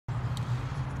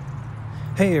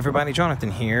Hey everybody, Jonathan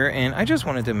here, and I just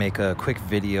wanted to make a quick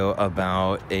video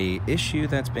about a issue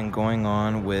that's been going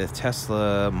on with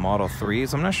Tesla Model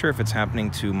 3s. I'm not sure if it's happening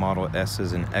to Model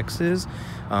S's and X's,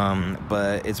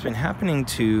 but it's been happening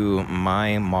to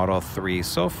my Model 3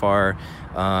 so far,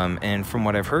 and from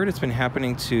what I've heard, it's been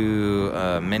happening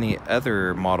to many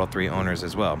other Model 3 owners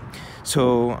as well.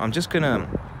 So I'm just gonna,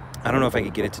 I don't know if I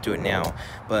could get it to do it now,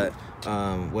 but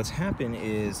what's happened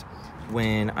is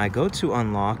when I go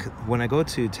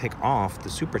to take off the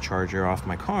supercharger off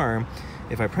my car,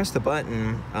 if I press the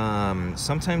button,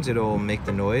 sometimes it'll make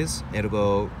the noise.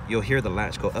 You'll hear the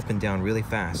latch go up and down really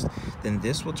fast. Then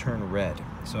this will turn red.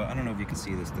 So I don't know if you can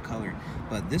see the color,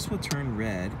 but this will turn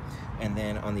red. And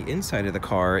then on the inside of the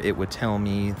car, it would tell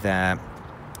me that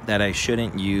I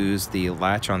shouldn't use the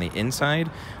latch on the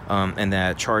inside, and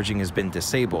that charging has been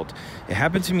disabled. It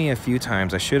happened to me a few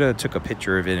times. I should have took a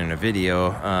picture of it in a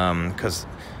video because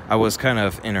I was kind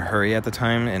of in a hurry at the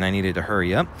time and I needed to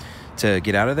hurry up to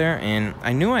get out of there. And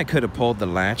I knew I could have pulled the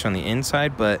latch on the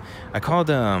inside, but I called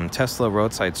Tesla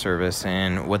roadside service,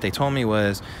 and what they told me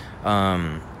was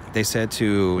they said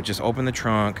to just open the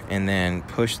trunk and then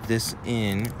push this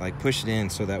in, like push it in,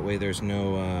 so that way there's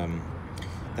no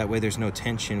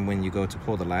tension when you go to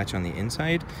pull the latch on the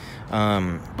inside.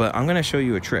 But I'm gonna show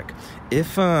you a trick.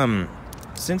 If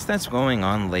since that's going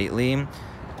on lately,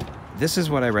 this is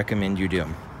what I recommend you do.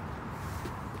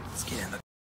 Let's get in the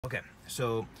okay.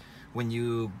 So when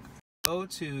you go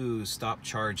to stop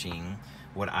charging,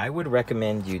 what I would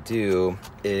recommend you do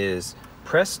is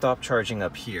press stop charging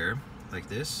up here like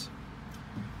this,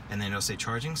 and then it'll say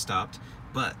charging stopped.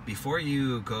 But before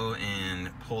you go and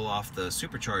pull off the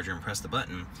supercharger and press the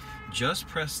button, just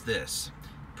press this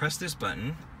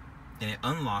button and it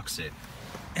unlocks it.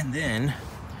 And then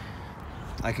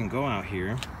I can go out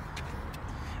here.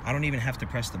 I don't even have to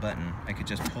press the button. I could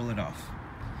just pull it off.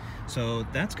 So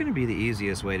that's gonna be the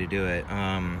easiest way to do it.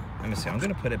 Let me see, I'm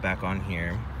gonna put it back on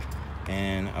here,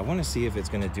 and I wanna see if it's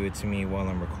gonna do it to me while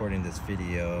I'm recording this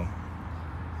video.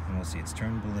 And we'll see, it's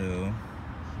turned blue.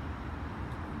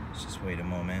 Let's just wait a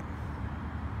moment.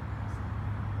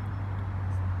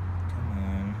 Come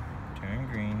on, turn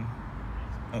green.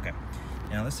 Okay,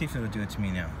 now let's see if it'll do it to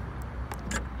me now.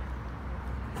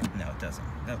 No, it doesn't.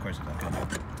 Of course it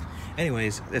doesn't.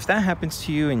 Anyways, if that happens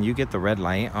to you and you get the red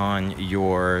light on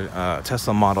your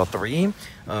Tesla Model 3,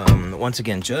 once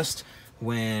again, just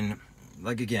when,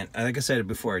 like I said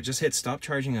before, just hit stop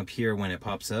charging up here when it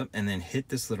pops up, and then hit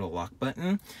this little lock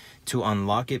button to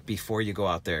unlock it before you go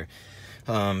out there.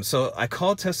 So I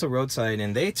called Tesla Roadside,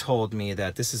 and they told me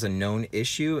that this is a known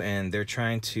issue and they're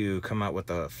trying to come out with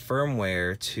a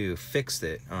firmware to fix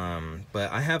it. But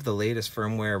I have the latest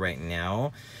firmware right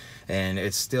now and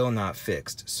it's still not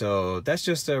fixed. So that's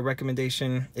just a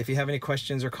recommendation. If you have any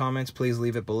questions or comments, please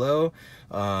leave it below.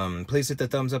 Please hit the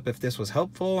thumbs up if this was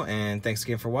helpful, and thanks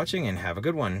again for watching, and have a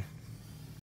good one.